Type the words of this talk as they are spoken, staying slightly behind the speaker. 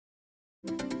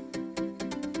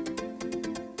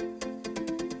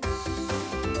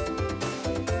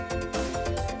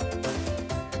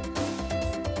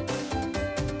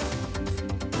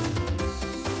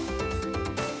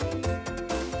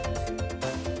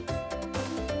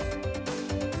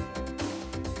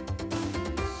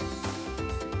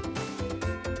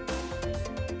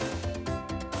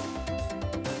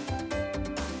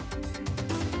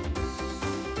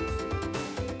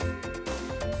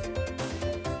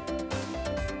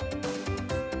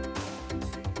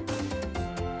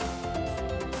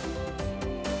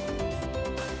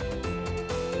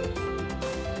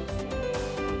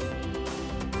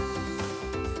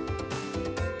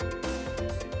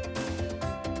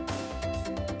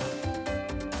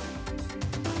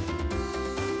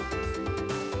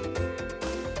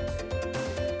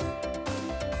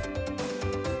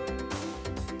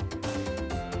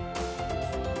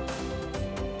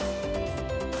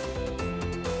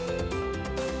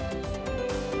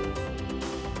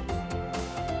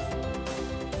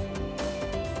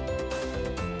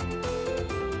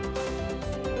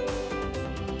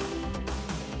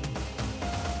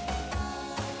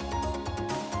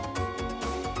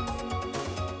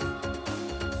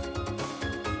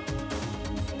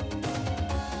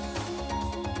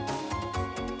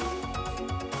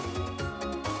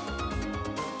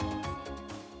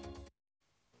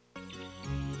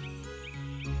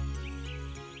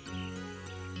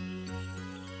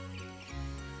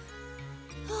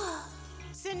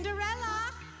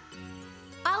Cinderella!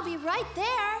 I'll be right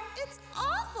there. It's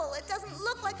awful. It doesn't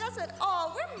look like us at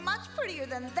all. We're much prettier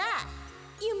than that.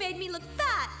 You made me look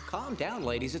fat. Calm down,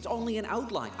 ladies. It's only an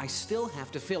outline. I still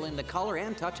have to fill in the color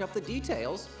and touch up the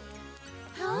details.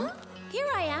 Huh? Here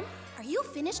I am. Are you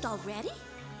finished already?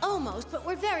 Almost, but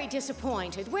we're very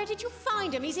disappointed. Where did you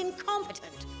find him? He's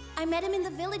incompetent. I met him in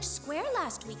the village square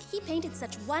last week. He painted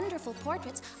such wonderful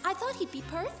portraits. I thought he'd be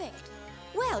perfect.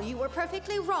 Well, you were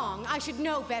perfectly wrong. I should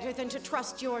know better than to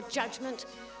trust your judgment.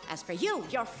 As for you,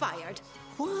 you're fired.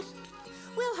 What?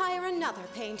 We'll hire another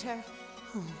painter.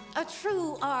 A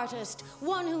true artist,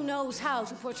 one who knows how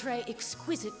to portray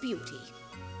exquisite beauty.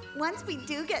 Once we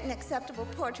do get an acceptable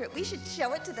portrait, we should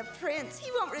show it to the prince.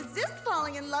 He won't resist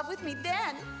falling in love with me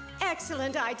then.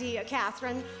 Excellent idea,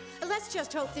 Catherine. Let's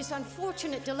just hope this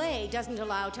unfortunate delay doesn't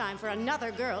allow time for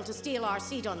another girl to steal our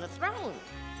seat on the throne.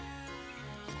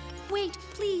 Wait,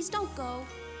 please don't go.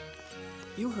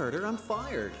 You heard her. I'm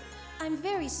fired. I'm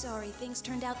very sorry things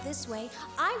turned out this way.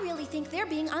 I really think they're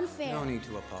being unfair. No need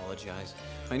to apologize.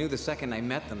 I knew the second I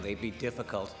met them they'd be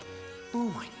difficult. Oh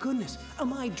my goodness,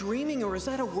 am I dreaming or is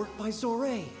that a work by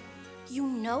Zoré? You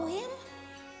know him?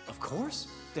 Of course.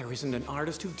 There isn't an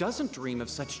artist who doesn't dream of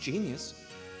such genius.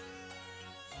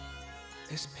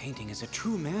 This painting is a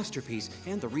true masterpiece,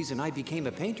 and the reason I became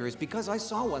a painter is because I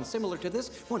saw one similar to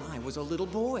this when I was a little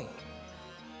boy.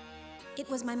 It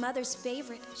was my mother's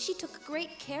favorite. She took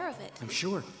great care of it. I'm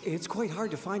sure. It's quite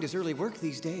hard to find his early work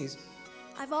these days.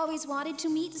 I've always wanted to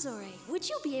meet Zoré. Would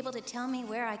you be able to tell me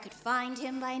where I could find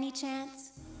him by any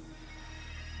chance?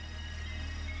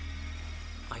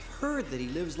 I've heard that he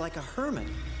lives like a hermit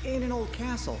in an old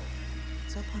castle.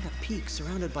 It's up on a peak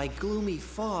surrounded by gloomy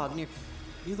fog near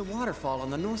the waterfall on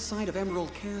the north side of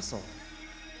Emerald Castle.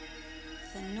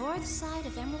 The north side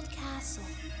of Emerald Castle.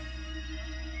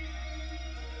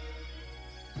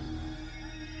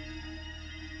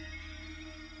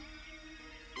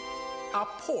 A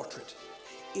portrait.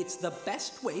 It's the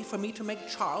best way for me to make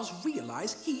Charles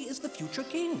realize he is the future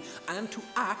king and to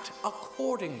act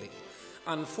accordingly.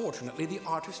 Unfortunately, the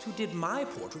artist who did my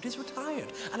portrait is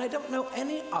retired, and I don't know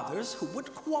any others who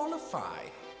would qualify.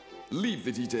 Leave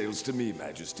the details to me,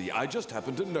 Majesty. I just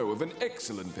happen to know of an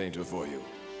excellent painter for you.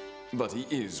 But he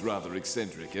is rather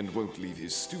eccentric and won't leave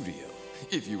his studio.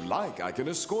 If you like, I can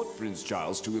escort Prince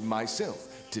Charles to him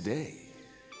myself today.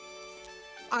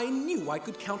 I knew I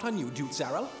could count on you, Duke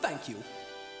Zarrow. Thank you.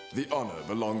 The honor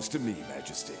belongs to me,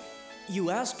 Majesty. You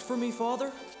asked for me,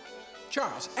 Father?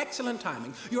 Charles, excellent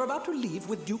timing. You're about to leave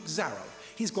with Duke Zarrow.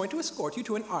 He's going to escort you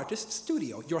to an artist's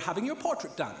studio. You're having your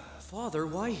portrait done. Father,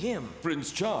 why him?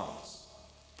 Prince Charles.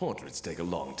 Portraits take a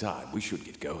long time. We should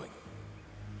get going.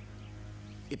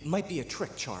 It might be a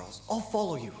trick, Charles. I'll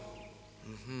follow you.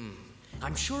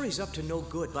 I'm sure he's up to no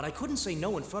good, but I couldn't say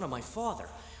no in front of my father.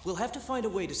 We'll have to find a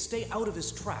way to stay out of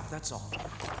his trap, that's all.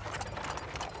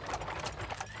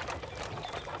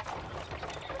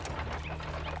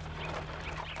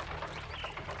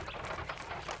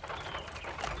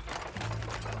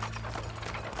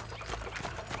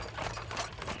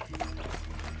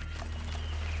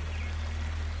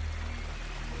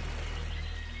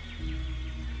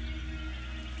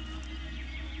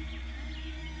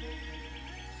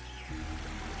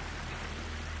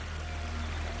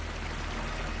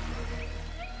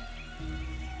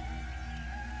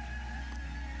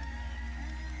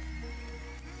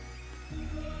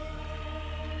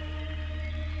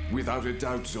 Without a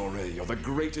doubt, Zoré, you're the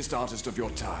greatest artist of your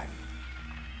time.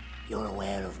 You're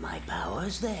aware of my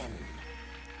powers, then?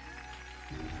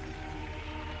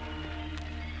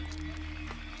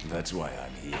 That's why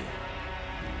I'm here.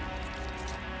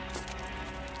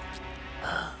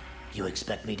 You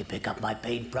expect me to pick up my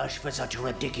paintbrush for such a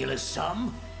ridiculous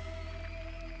sum?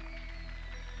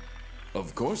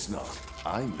 Of course not.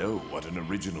 I know what an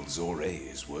original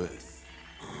Zoré is worth.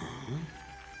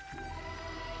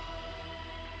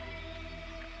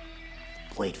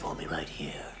 Wait for me right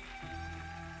here.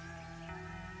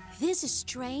 This is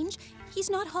strange. He's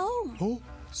not home. Oh,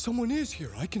 someone is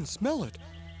here. I can smell it.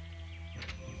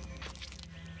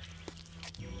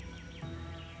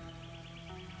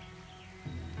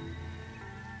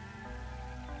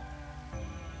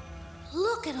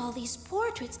 Look at all these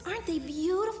portraits. Aren't they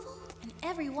beautiful? And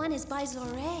everyone is by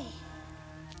Zoré.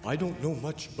 I don't know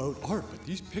much about art, but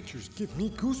these pictures give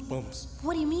me goosebumps.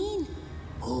 What do you mean?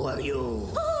 Who are you?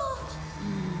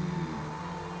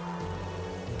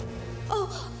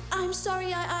 Oh, I'm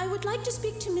sorry. I would like to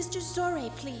speak to Mr.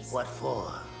 Zoré, please. What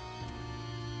for?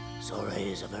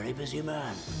 Zoré is a very busy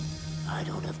man. I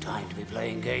don't have time to be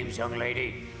playing games, young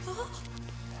lady.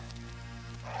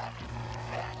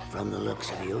 From the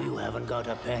looks of you, you haven't got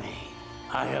a penny.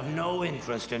 I have no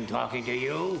interest in talking to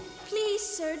you. Please,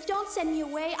 sir, don't send me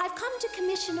away. I've come to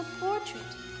commission a portrait.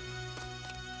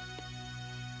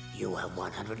 You have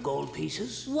 100 gold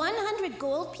pieces? 100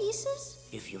 gold pieces?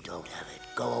 If you don't have it,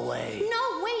 go away.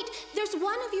 No, wait! There's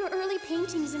one of your early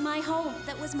paintings in my home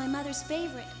that was my mother's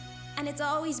favorite. And it's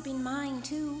always been mine,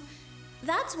 too.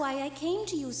 That's why I came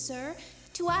to you, sir,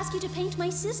 to ask you to paint my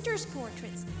sister's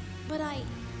portraits. But I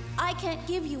can't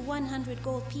give you 100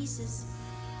 gold pieces.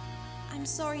 I'm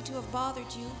sorry to have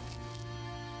bothered you.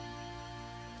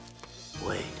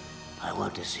 Wait, I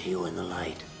want to see you in the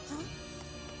light. Huh?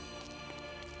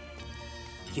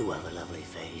 You have a lovely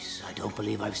face. I don't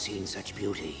believe I've seen such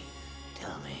beauty.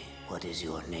 Tell me, what is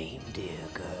your name, dear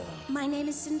girl? My name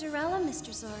is Cinderella,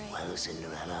 Mr. Zore. Well,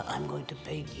 Cinderella, I'm going to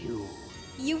paint you.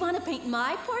 You want to paint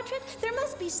my portrait? There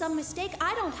must be some mistake.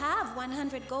 I don't have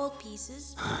 100 gold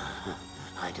pieces.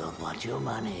 I don't want your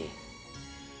money.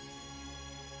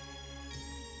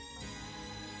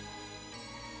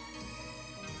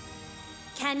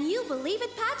 Can you believe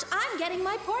it, Patch? I'm getting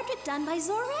my portrait done by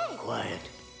Zore. Quiet.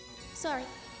 Sorry.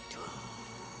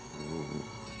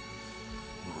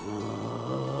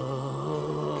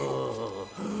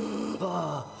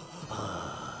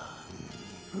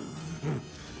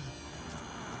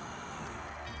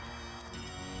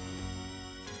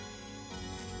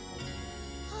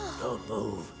 Don't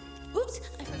move. Oops,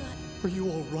 I forgot. Are you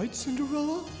all right,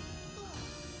 Cinderella?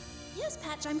 Yes,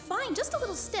 Patch, I'm fine. Just a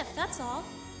little stiff, that's all.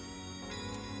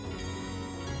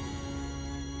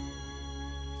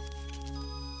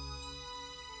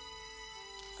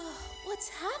 What's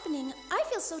happening? I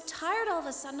feel so tired all of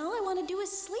a sudden. All I want to do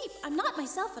is sleep. I'm not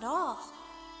myself at all.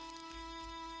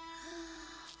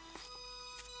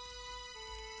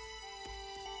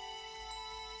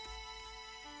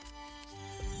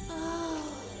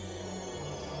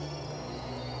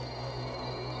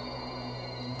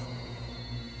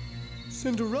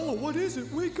 Cinderella, what is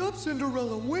it? Wake up,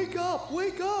 Cinderella! Wake up!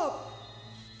 Wake up!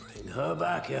 Bring her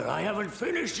back here. I haven't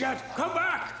finished yet. Come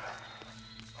back!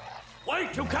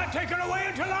 Wait, you can't take her away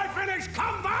until I finish!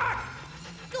 Come back!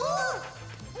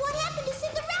 What happened to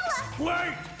Cinderella?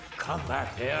 Wait! Come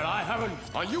back here. I haven't...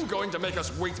 Are you going to make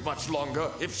us wait much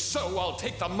longer? If so, I'll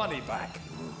take the money back.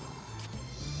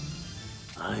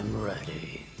 I'm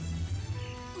ready.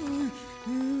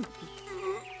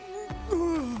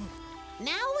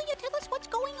 Now will you tell us what's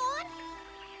going on?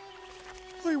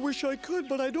 I wish I could,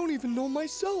 but I don't even know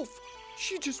myself.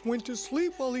 She just went to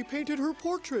sleep while he painted her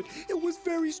portrait. It was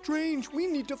very strange. We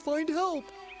need to find help.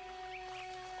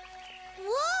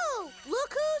 Whoa!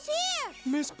 Look who's here!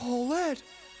 Miss Paulette.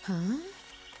 Huh?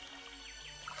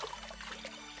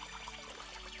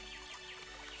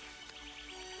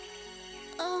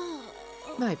 Oh.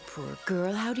 My poor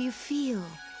girl, how do you feel?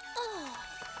 Oh,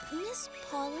 Miss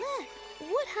Paulette,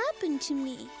 what happened to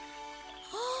me?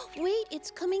 Wait, it's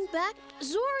coming back.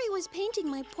 Zore was painting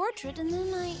my portrait and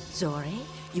then Zore?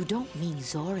 You don't mean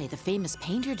Zore, the famous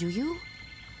painter, do you?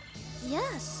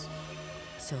 Yes.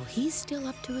 So he's still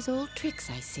up to his old tricks,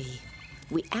 I see.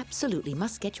 We absolutely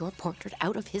must get your portrait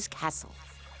out of his castle.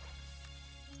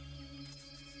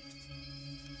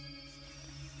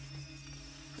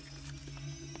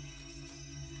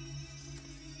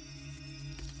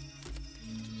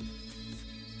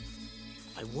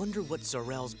 I wonder what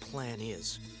Zorel's plan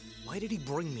is. Why did he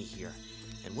bring me here?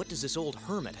 And what does this old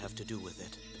hermit have to do with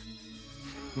it?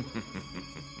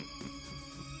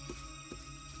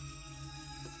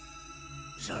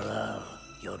 Zorel,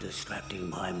 you're distracting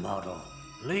my model.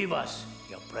 Leave us.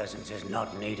 Your presence is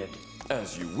not needed.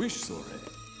 As you wish, Zore.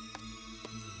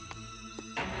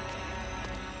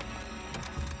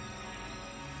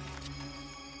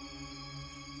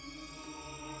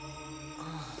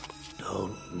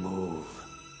 Don't move.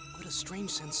 What a strange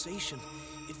sensation.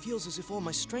 It feels as if all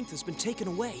my strength has been taken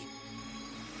away.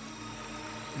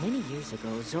 Many years ago,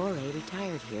 Zore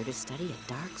retired here to study a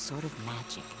dark sort of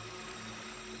magic.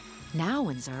 Now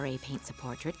when Zore paints a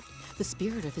portrait, the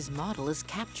spirit of his model is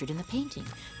captured in the painting.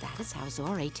 That is how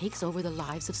Zore takes over the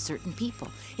lives of certain people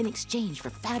in exchange for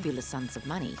fabulous sums of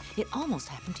money. It almost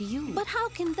happened to you. But how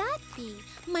can that be?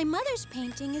 My mother's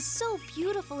painting is so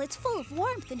beautiful. It's full of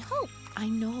warmth and hope. I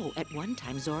know. At one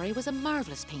time, Zore was a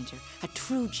marvelous painter, a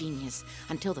true genius,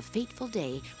 until the fateful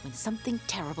day when something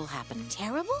terrible happened.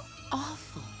 Terrible?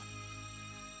 Awful.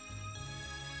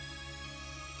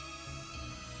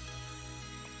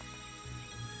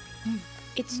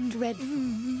 It's dreadful.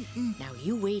 Now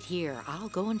you wait here. I'll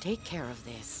go and take care of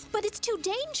this. But it's too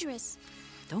dangerous.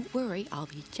 Don't worry, I'll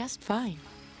be just fine.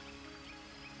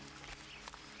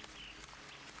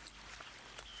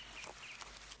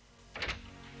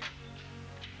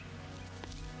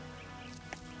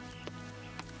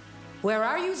 Where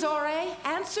are you, Zoré?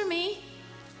 Answer me.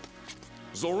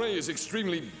 Zoré is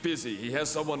extremely busy. He has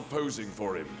someone posing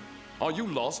for him. Are you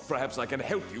lost? Perhaps I can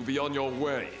help you be on your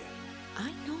way.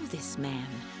 I know this man.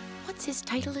 What's his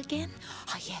title again?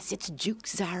 Ah, yes, it's Duke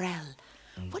Zarel.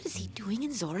 What is he doing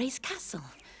in Zoré's castle?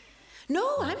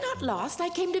 No, I'm not lost. I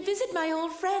came to visit my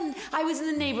old friend. I was in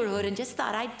the neighborhood and just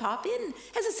thought I'd pop in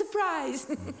as a surprise.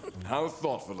 How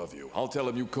thoughtful of you. I'll tell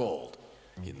him you called.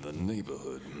 In the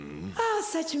neighborhood, Ah,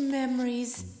 such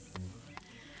memories.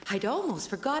 I'd almost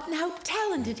forgotten how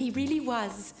talented he really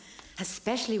was,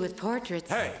 especially with portraits.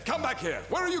 Hey, come back here.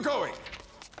 Where are you going?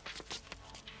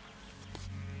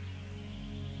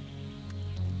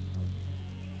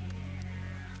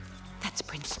 That's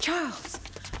Prince Charles.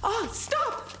 Oh,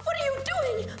 stop! What are you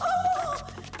doing? Oh!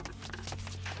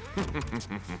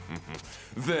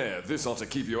 There, this ought to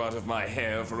keep you out of my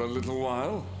hair for a little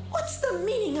while. What's the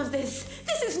meaning of this?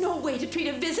 This is no way to treat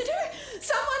a visitor.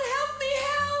 Someone help me,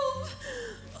 help!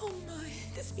 Oh my,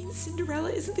 this means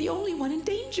Cinderella isn't the only one in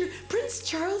danger. Prince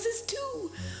Charles is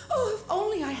too. Oh, if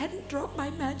only I hadn't dropped my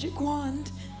magic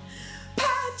wand.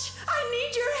 Patch, I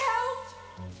need your help!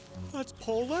 That's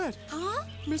Paulette. Huh?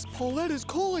 Miss Paulette is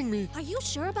calling me. Are you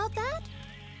sure about that?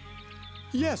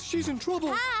 Yes, she's in trouble.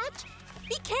 Patch,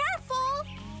 be careful!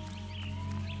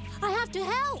 I have to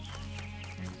help.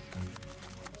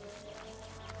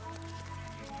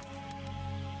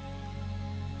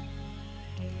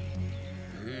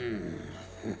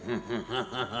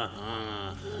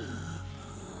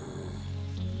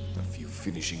 A few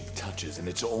finishing touches and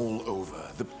it's all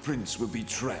over. The prince will be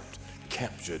trapped,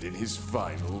 captured in his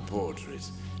final portrait.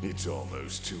 It's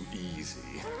almost too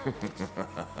easy.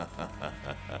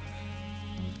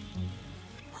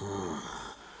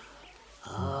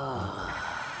 Huh?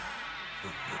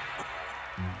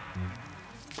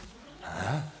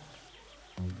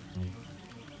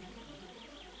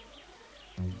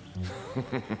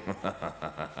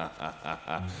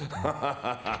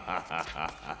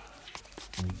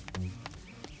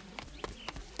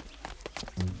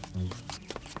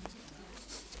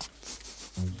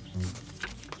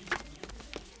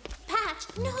 Patch,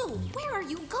 no! Where are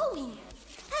you going?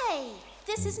 Hey,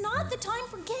 this is not the time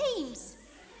for games.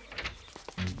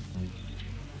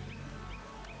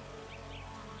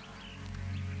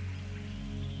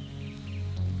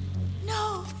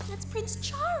 No, that's Prince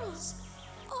Charles.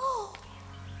 Oh.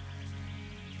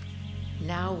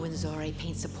 Now when Zoré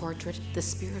paints a portrait, the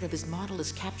spirit of his model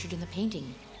is captured in the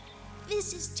painting.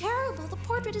 This is terrible. The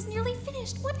portrait is nearly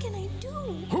finished. What can I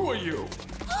do? Who are you?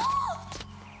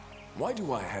 Why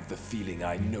do I have the feeling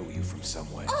I know you from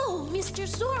somewhere? Oh, Mr.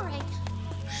 Zoré.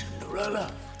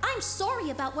 Cinderella. I'm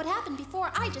sorry about what happened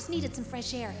before. I just needed some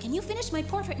fresh air. Can you finish my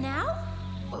portrait now?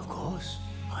 Of course.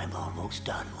 I'm almost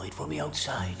done. Wait for me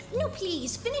outside. No,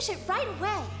 please. Finish it right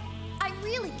away. I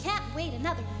really can't wait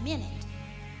another minute.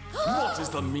 What is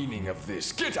the meaning of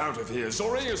this? Get out of here.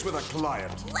 Zoré is with a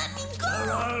client. Let me go!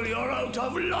 Well, you're out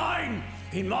of line.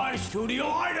 In my studio,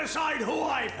 I decide who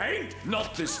I paint.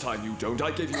 Not this time you don't.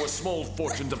 I gave you a small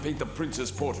fortune to paint the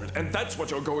prince's portrait, and that's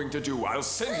what you're going to do. I'll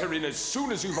send her in as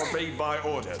soon as you've obeyed my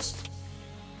orders.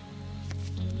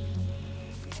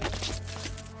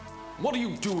 What are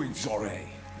you doing, Zoré?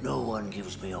 No one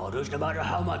gives me orders, no matter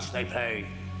how much they pay.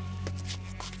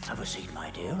 Have a seat, my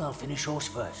dear. I'll finish yours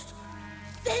first.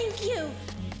 Thank you.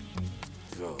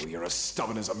 Oh, you're as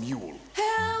stubborn as a mule.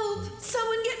 Help!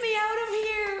 Someone get me out of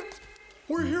here!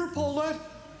 We're here, Paulette.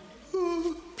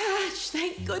 Patch,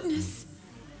 thank goodness.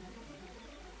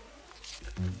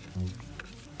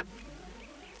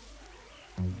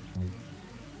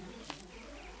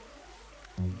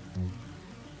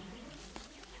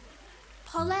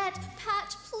 Paulette,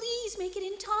 Patch, please make it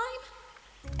in time.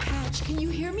 Patch, can you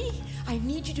hear me? I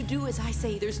need you to do as I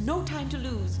say. There's no time to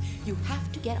lose. You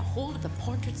have to get a hold of the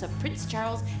portraits of Prince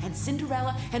Charles and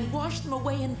Cinderella and wash them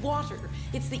away in water.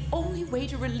 It's the only way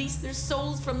to release their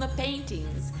souls from the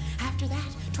paintings. After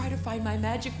that, try to find my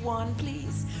magic wand,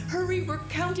 please. Hurry, we're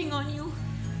counting on you.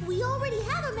 We already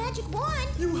have a magic wand.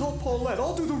 You help Paulette.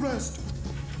 I'll do the rest.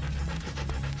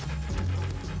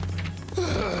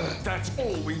 That's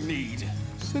all we need.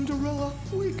 Cinderella,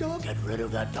 wake up. Get rid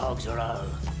of that dog, Zorel.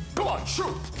 Go on,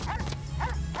 shoot!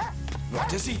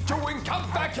 What is he doing?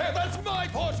 Come back here! That's my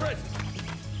portrait!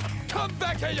 Come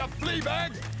back here, you flea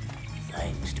bag!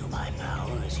 Thanks to my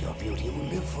powers, your beauty will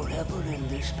live forever in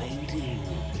this painting.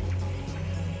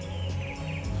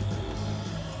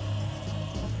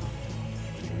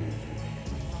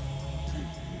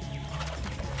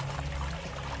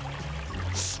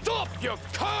 Stop, you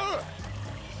cur!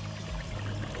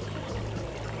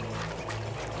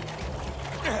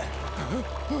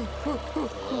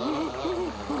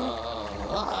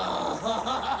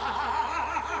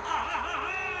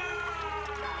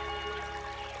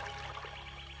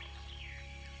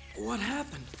 What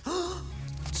happened?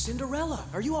 Cinderella,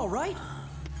 are you all right?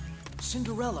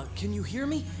 Cinderella, can you hear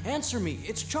me? Answer me,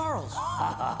 it's Charles.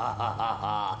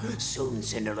 Soon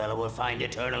Cinderella will find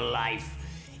eternal life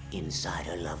inside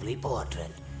her lovely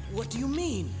portrait. What do you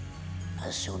mean?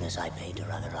 As soon as I paint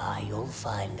her other eye, you'll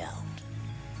find out.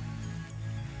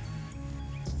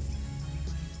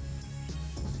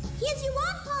 Here's your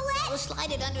wand, Paulette. We'll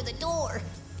slide it under the door.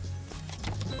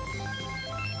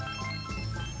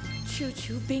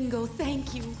 Choo-choo, bingo,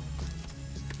 thank you.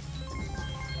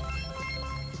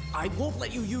 I won't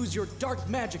let you use your dark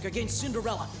magic against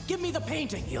Cinderella. Give me the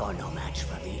painting. You're no match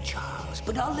for me, Charles,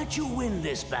 but I'll let you win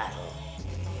this battle.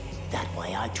 That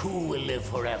way I too will live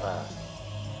forever.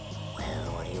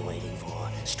 Well, what are you waiting for?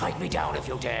 Strike me down if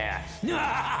you dare.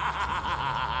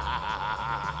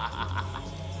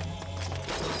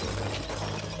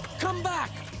 Come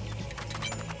back!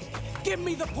 Give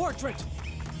me the portrait!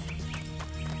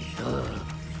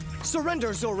 Surrender,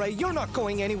 Zoré. You're not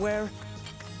going anywhere.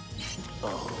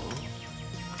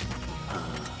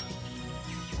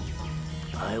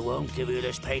 I won't give you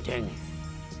this painting.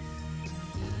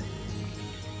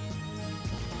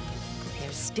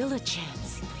 There's still a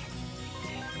chance.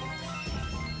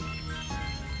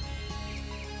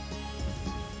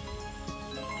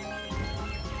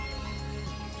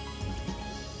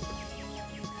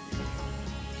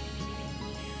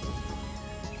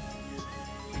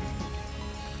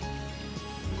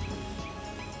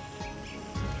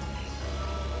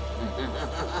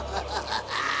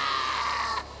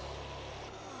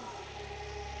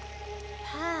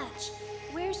 Patch,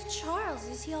 where's Charles?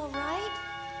 Is he all right?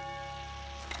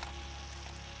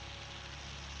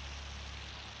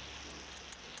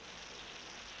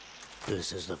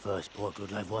 This is the first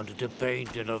portrait I've wanted to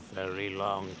paint in a very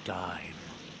long time.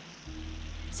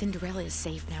 Cinderella is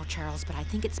safe now, Charles, but I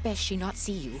think it's best she not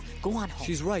see you. Go on home.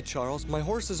 She's right, Charles. My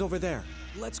horse is over there.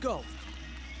 Let's go.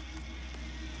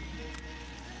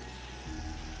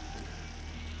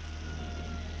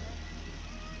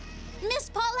 Miss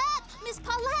Paulette! Miss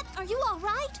Paulette, are you all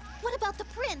right? What about the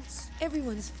prince?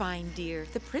 Everyone's fine, dear.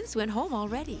 The prince went home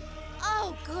already.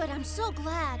 Oh, good. I'm so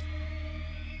glad.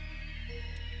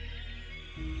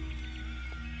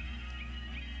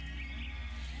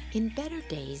 In better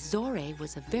days, Zoré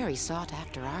was a very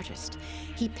sought-after artist.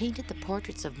 He painted the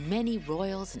portraits of many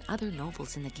royals and other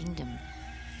nobles in the kingdom.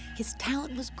 His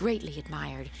talent was greatly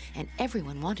admired, and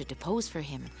everyone wanted to pose for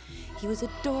him. He was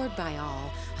adored by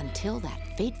all until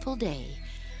that fateful day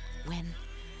when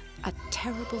a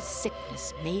terrible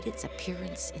sickness made its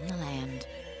appearance in the land.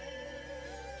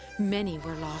 Many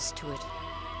were lost to it,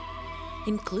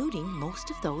 including most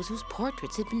of those whose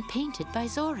portraits had been painted by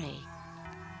Zoré.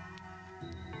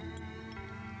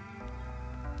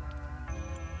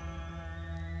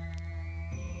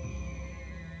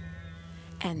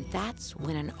 And that's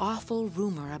when an awful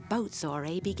rumor about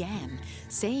Zoré began,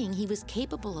 saying he was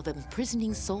capable of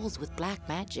imprisoning souls with black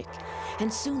magic.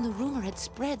 And soon the rumor had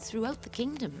spread throughout the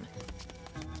kingdom.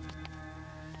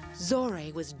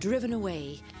 Zoré was driven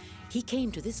away. He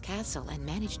came to this castle and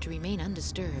managed to remain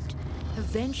undisturbed.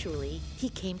 Eventually, he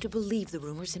came to believe the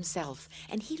rumors himself,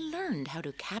 and he learned how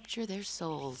to capture their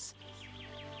souls.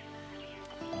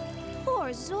 Poor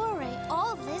Zoré.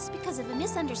 All this because of a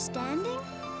misunderstanding?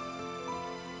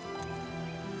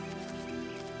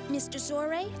 Mr.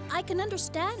 Zoré, I can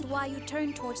understand why you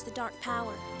turn towards the dark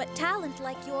power, but talent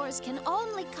like yours can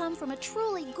only come from a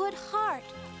truly good heart.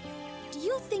 Do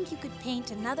you think you could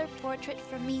paint another portrait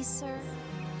for me, sir?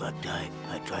 But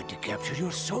I tried to capture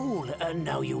your soul, and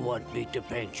now you want me to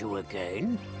paint you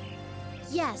again?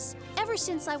 Yes. Ever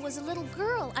since I was a little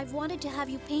girl, I've wanted to have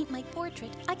you paint my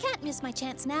portrait. I can't miss my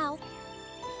chance now.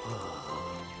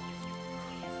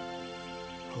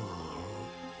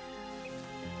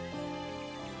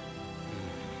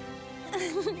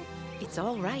 It's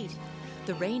all right.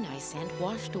 The rain I sent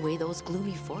washed away those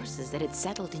gloomy forces that had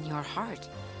settled in your heart.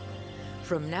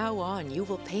 From now on, you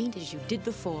will paint as you did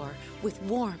before, with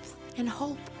warmth and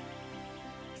hope.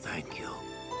 Thank you.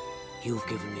 You've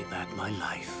given me back my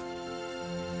life.